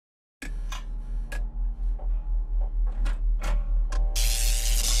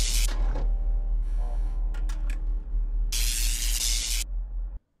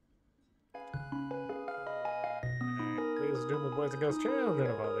Boys and Girls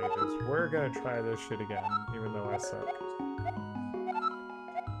Children of all ages. We're gonna try this shit again, even though I suck.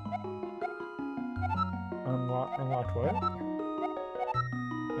 Unlocked what?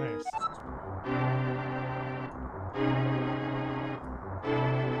 Nice.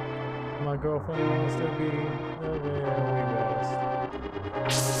 My girlfriend wants to be the very best.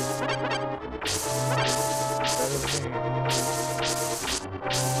 That is me.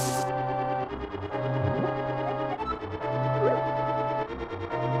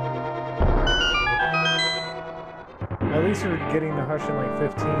 At least you're getting to hush in like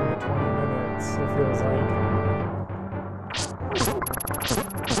 15 to 20 minutes, it feels like.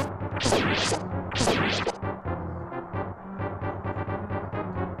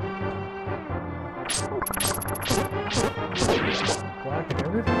 Blocking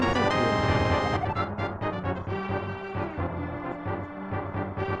everything?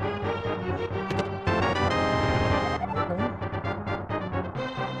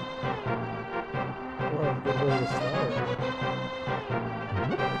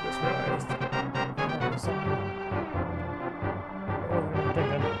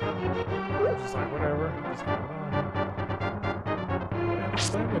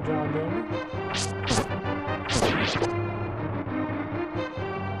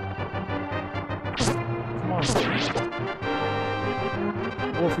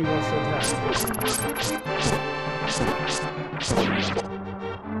 Wolfie wants to attack.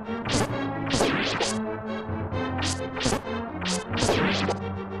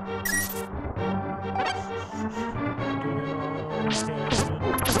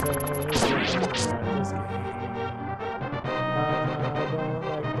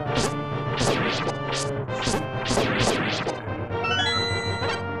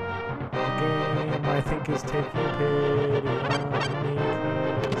 Is taking pity on me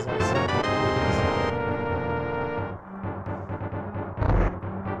because I suck at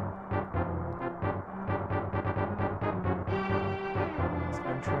this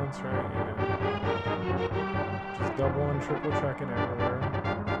entrance right here. Just double and triple checking everywhere.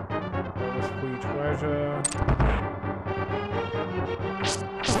 That was free treasure.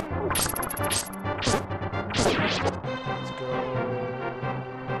 Let's go.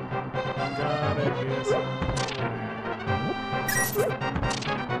 Gotta get some.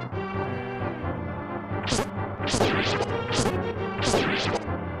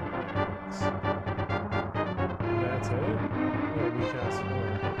 That's it? What we cast for?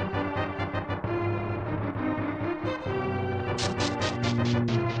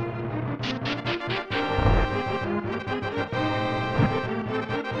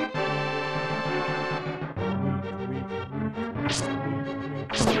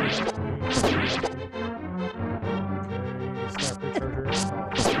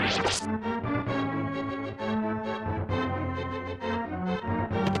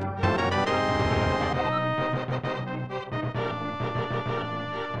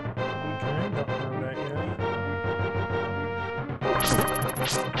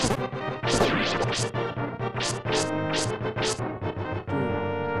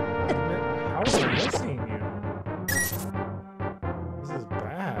 How am I missing you? This is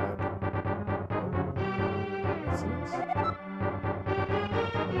bad. What's this?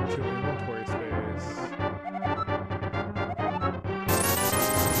 To inventory space.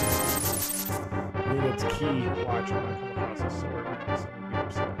 I think it's key. Watch, I'm gonna come across a sword next. I'm gonna be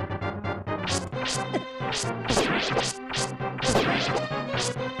upset.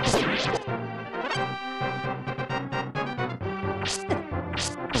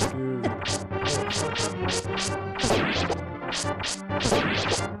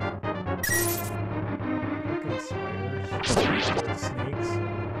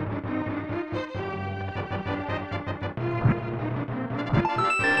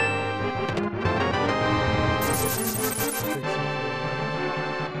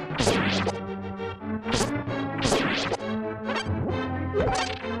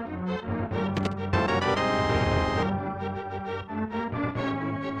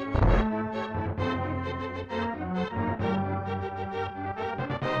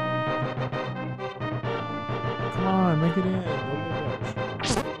 Come on, make it in.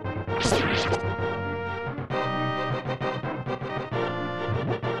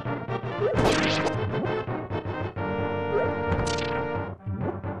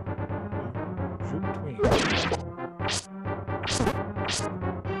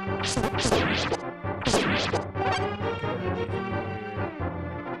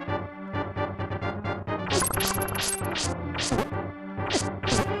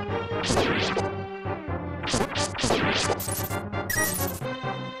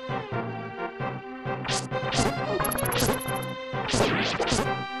 Don't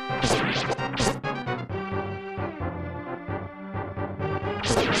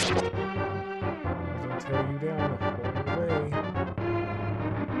I'll tear you down the whole way.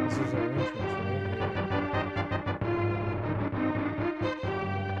 This is our entrance, right?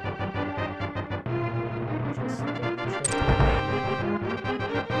 Just double check.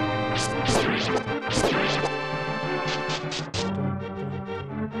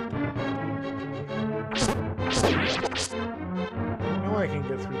 I know I can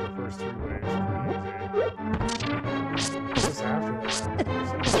get through the first 3 waves pretty easy. Just after that,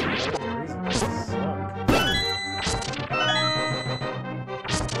 for some reason, I suck.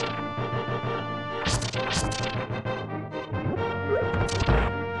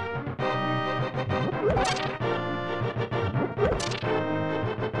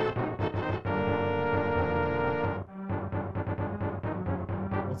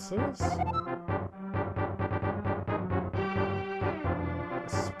 What's this? A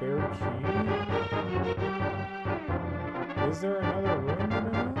spare key? Is there another room that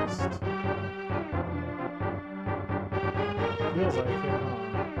I missed? Feels like it,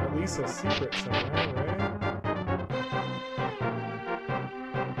 huh? At least a secret somewhere, right?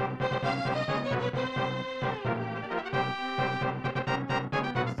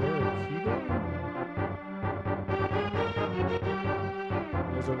 Is there a key door?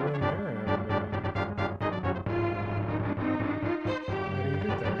 There's a room there I haven't been in. How do you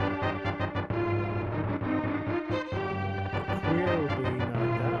get there? Clearly not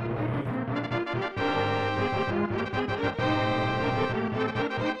that way.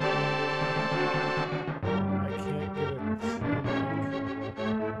 I can't get a tunic.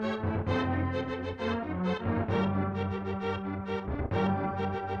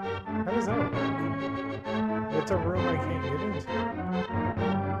 How does that work? It's a room I can't get into.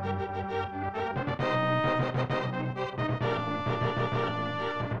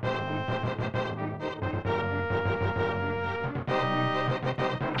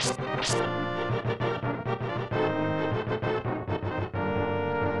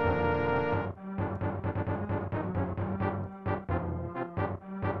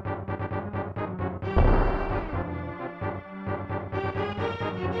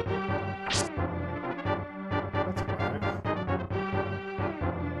 That's whack.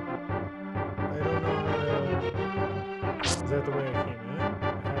 I don't know how to... Is that the way I came in?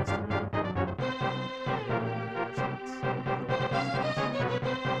 It has to be.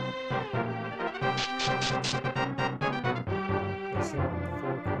 There's some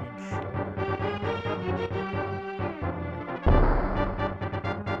 4-coin shard.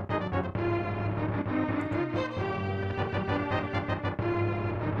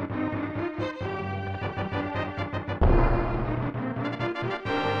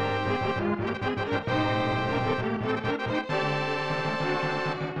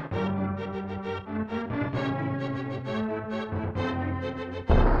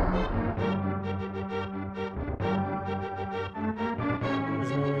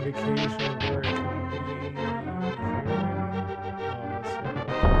 There's no indication of where it can be. Here, maybe?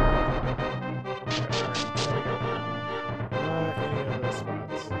 Not any of those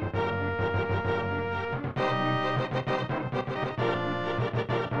spots.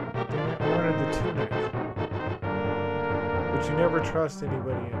 Damn it, I wanted the tunic. But you never trust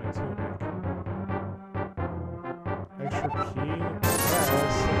anybody in a tunic. Extra key? Yes.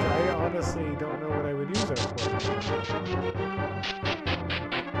 I honestly don't know what I would use that for.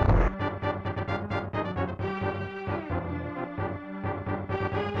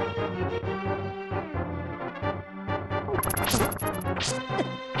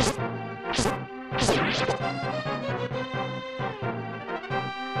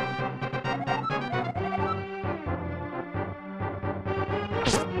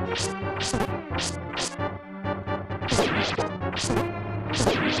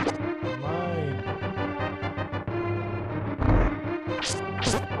 Mine.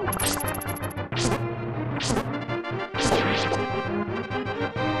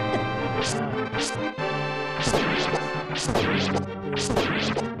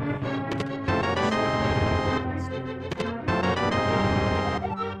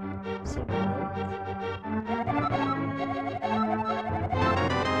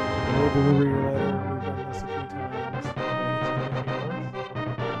 Delivery your letter. We've done this a few times. Is there anything worth?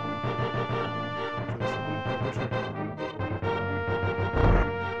 Just double check.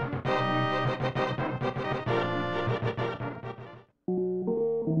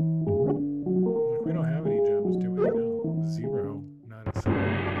 Like, we don't have any gems, do we? No. 0. Not a single.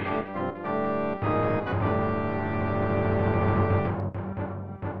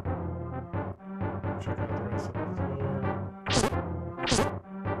 Check out the rest of the floor.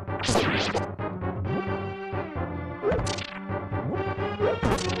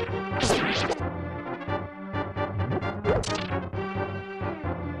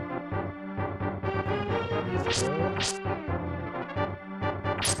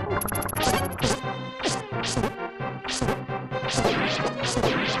 Let's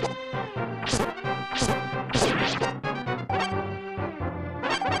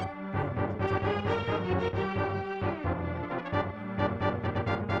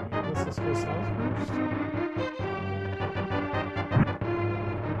go south first.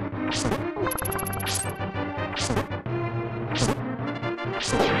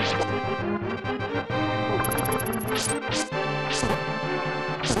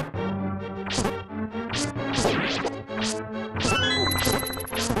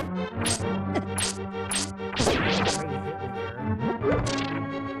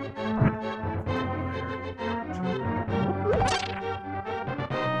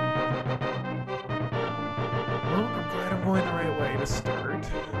 Going the right way to start.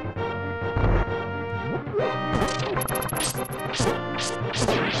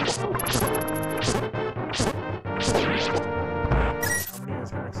 How many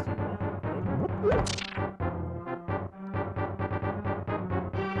attacks do you want?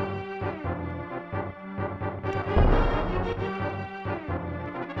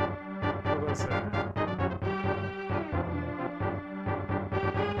 What was that?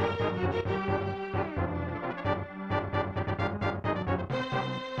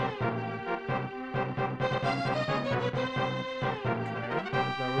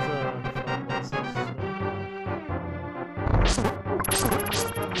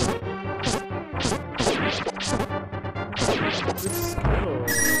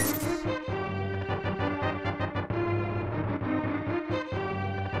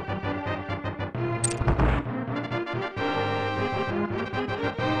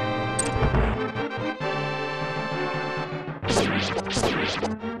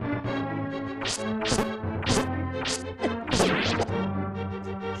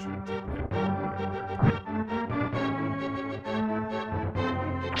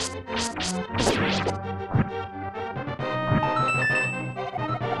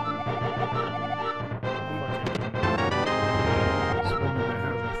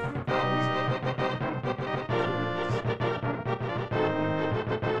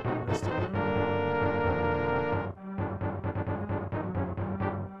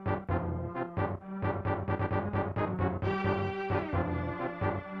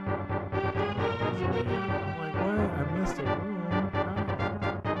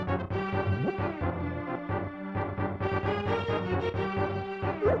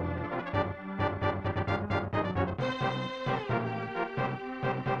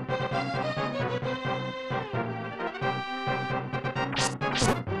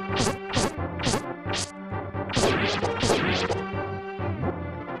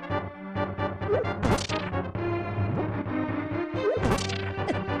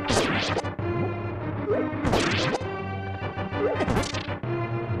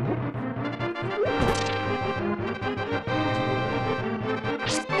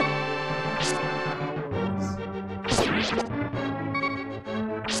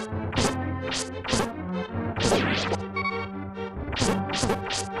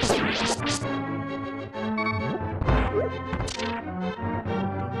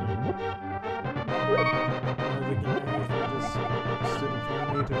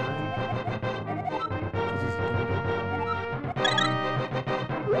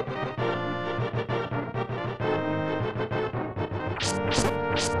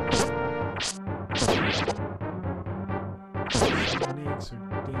 Snakes are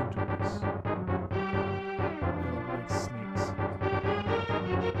dangerous. I don't like snakes.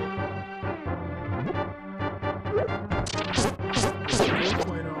 There's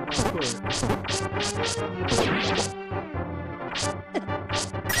point on my foot. That's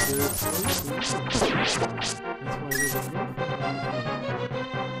why there's a no point on my foot.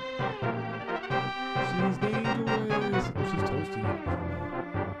 She's dangerous. Oh, she's toasty.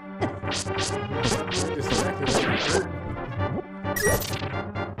 I'm distracted. I'm hurt.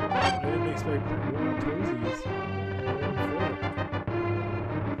 I didn't expect more toesies.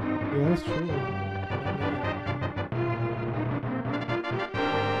 Yeah, that's true.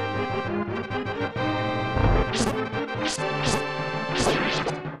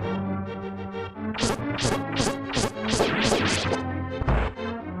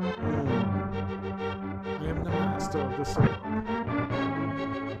 I am the master of the sword.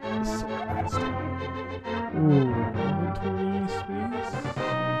 The sword master. Ooh, inventory space.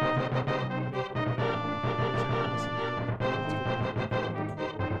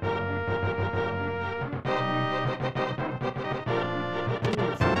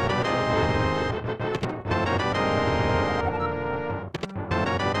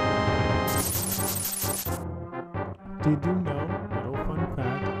 Did you know, little fun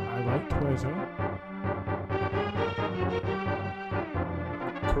fact, treasure.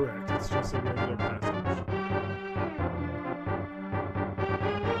 Correct, it's just a regular passage.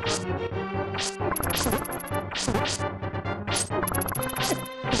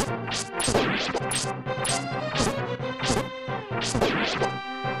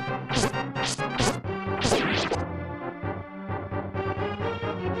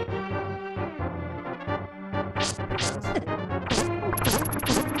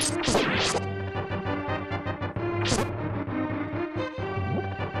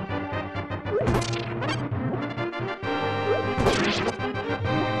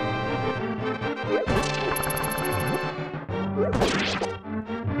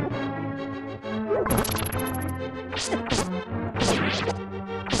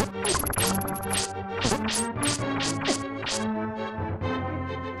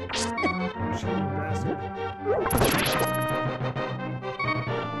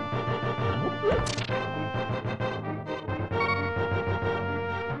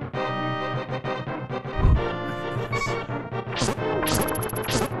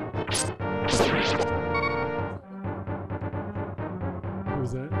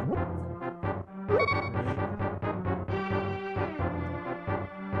 Who's that?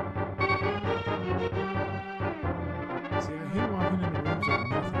 See, I hate walking into rooms with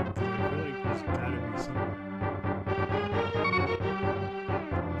nothing because I feel like there's gotta be somewhere.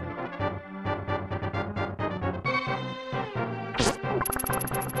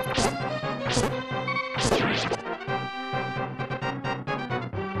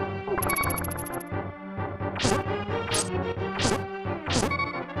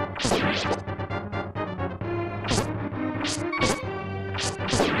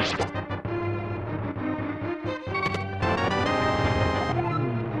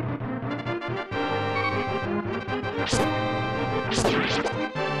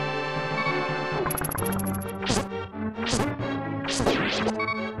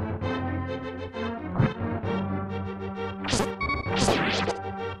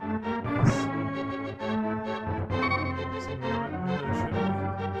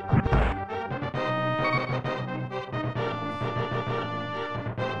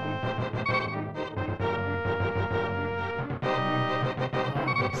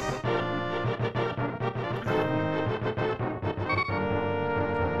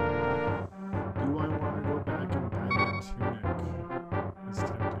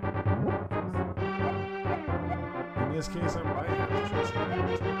 In this case, I might have to trust my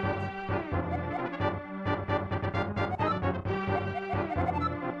attitude.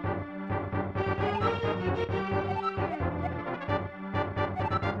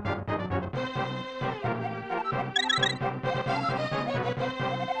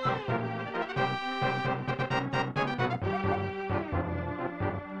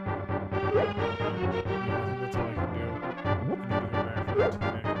 That's all I can do. I need to go back for that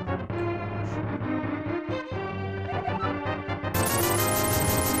tunic.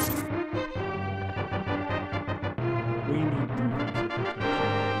 We need defensive protection.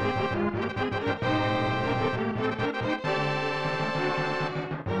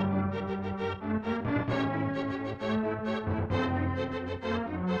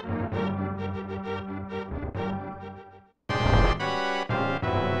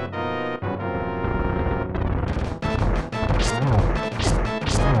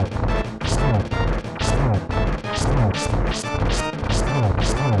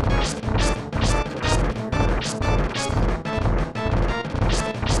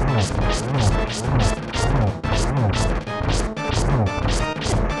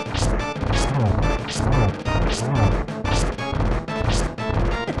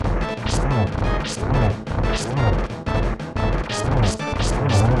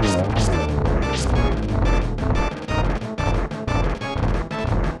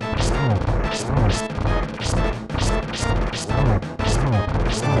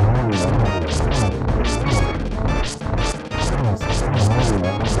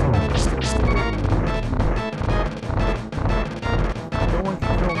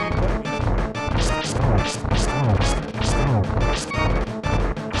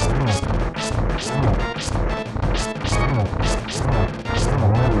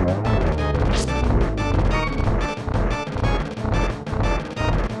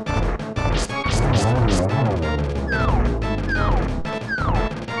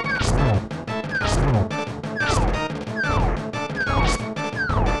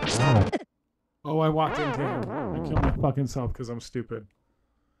 Oh, I walked into him. I killed my fucking self because I'm stupid.